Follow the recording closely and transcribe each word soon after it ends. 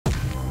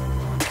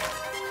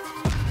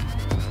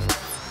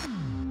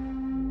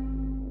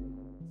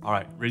All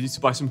right, ready to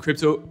buy some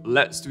crypto?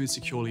 Let's do it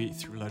securely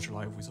through Ledger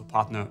Live with our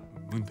partner,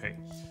 MoonPay.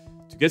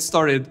 To get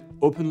started,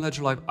 open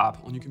Ledger Live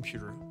app on your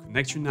computer,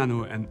 connect your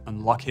Nano and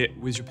unlock it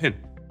with your PIN.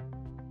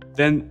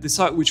 Then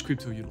decide which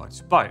crypto you'd like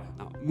to buy.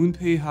 Now,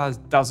 MoonPay has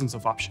dozens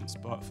of options,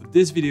 but for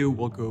this video,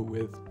 we'll go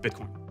with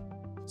Bitcoin.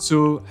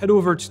 So head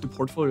over to the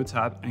Portfolio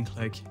tab and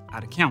click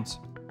Add Account.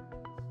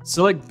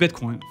 Select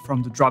Bitcoin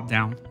from the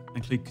drop-down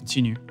and click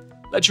Continue.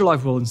 Ledger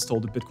Live will install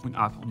the Bitcoin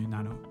app on your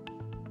Nano.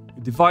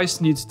 Your device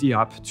needs the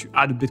app to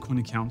add a Bitcoin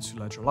account to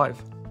Ledger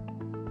Live.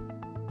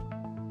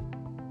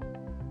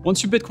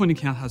 Once your Bitcoin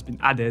account has been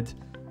added,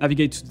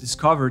 navigate to the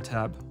Discover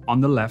tab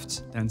on the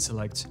left, then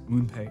select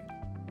MoonPay.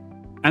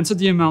 Enter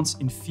the amounts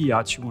in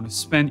fiat you want to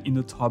spend in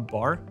the top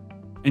bar,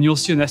 and you'll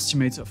see an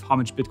estimate of how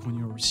much Bitcoin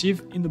you'll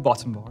receive in the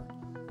bottom bar,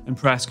 and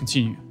press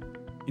Continue.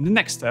 In the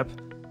next step,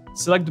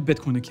 select the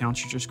Bitcoin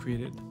account you just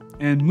created,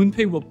 and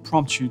MoonPay will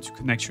prompt you to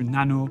connect your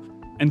Nano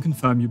and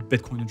confirm your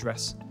Bitcoin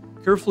address.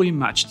 Carefully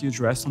match the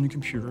address on your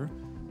computer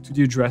to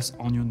the address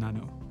on your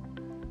Nano.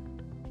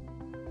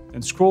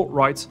 Then scroll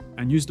right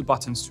and use the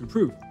buttons to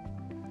approve.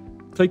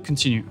 Click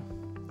Continue.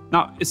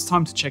 Now it's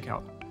time to check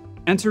out.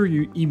 Enter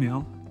your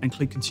email and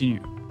click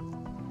Continue.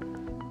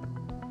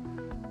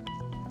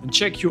 Then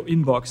check your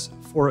inbox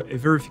for a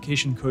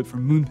verification code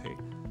from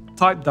MoonPay.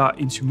 Type that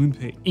into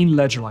MoonPay in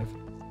Ledger Live.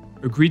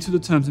 Agree to the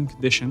terms and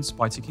conditions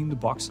by ticking the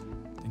box,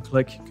 then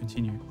click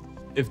Continue.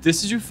 If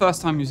this is your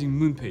first time using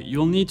MoonPay,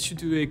 you'll need to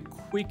do a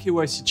quick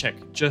KYC check.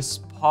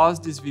 Just pause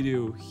this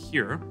video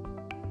here.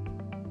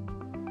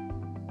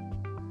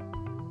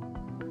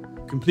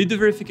 Complete the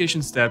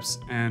verification steps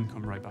and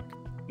come right back.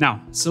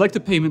 Now, select a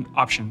payment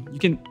option. You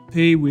can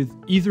pay with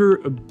either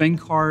a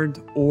bank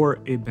card or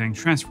a bank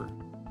transfer.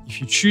 If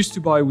you choose to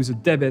buy with a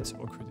debit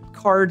or credit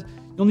card,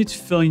 you'll need to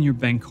fill in your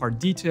bank card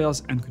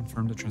details and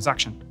confirm the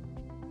transaction.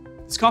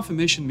 This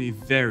confirmation may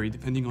vary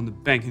depending on the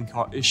bank and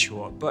card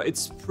issuer, but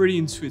it's pretty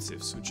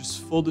intuitive, so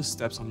just follow the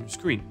steps on your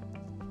screen.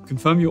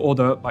 Confirm your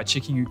order by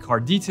checking your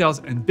card details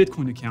and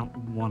Bitcoin account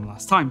one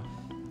last time.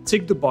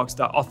 Tick the box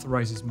that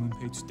authorizes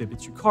MoonPay to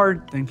debit your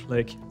card, then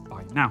click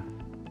Buy Now.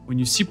 When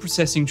you see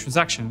processing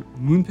transaction,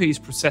 MoonPay is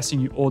processing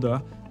your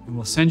order and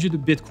will send you the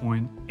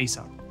Bitcoin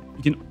ASAP.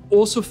 You can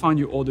also find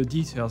your order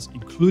details,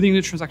 including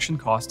the transaction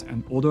cost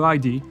and order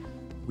ID,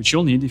 which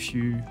you'll need if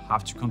you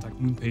have to contact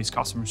MoonPay's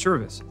customer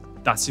service.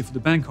 That's it for the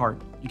bank card.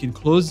 You can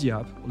close the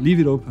app or leave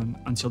it open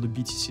until the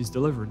BTC is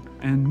delivered.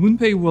 And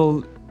MoonPay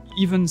will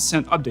even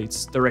send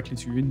updates directly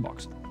to your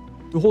inbox.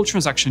 The whole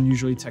transaction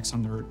usually takes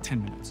under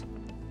 10 minutes.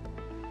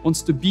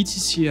 Once the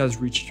BTC has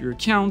reached your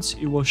account,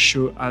 it will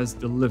show as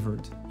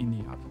delivered in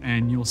the app,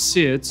 and you'll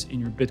see it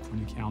in your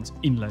Bitcoin account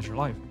in Ledger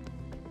Live.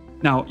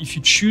 Now, if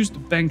you choose the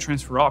bank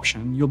transfer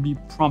option, you'll be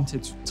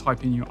prompted to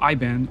type in your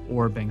IBAN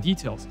or bank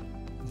details.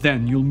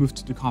 Then you'll move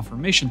to the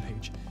confirmation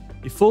page.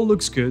 If all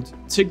looks good,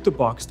 tick the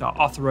box that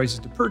authorizes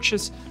the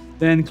purchase,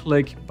 then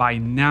click Buy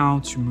Now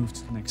to move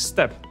to the next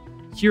step.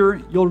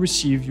 Here, you'll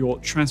receive your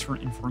transfer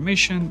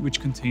information,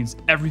 which contains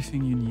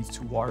everything you need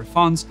to wire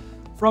funds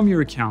from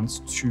your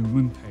account to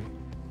MoonPay.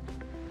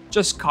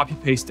 Just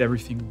copy-paste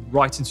everything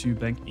right into your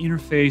bank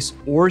interface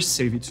or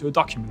save it to a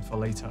document for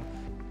later.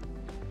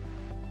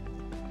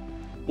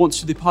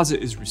 Once your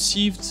deposit is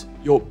received,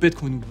 your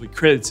Bitcoin will be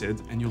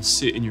credited and you'll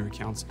see it in your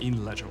account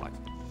in Ledger Live.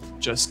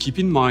 Just keep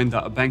in mind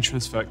that a bank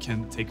transfer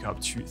can take up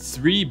to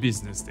 3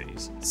 business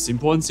days.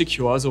 Simple and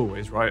secure as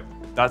always, right?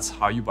 That's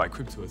how you buy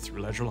crypto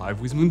through Ledger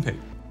Live with MoonPay.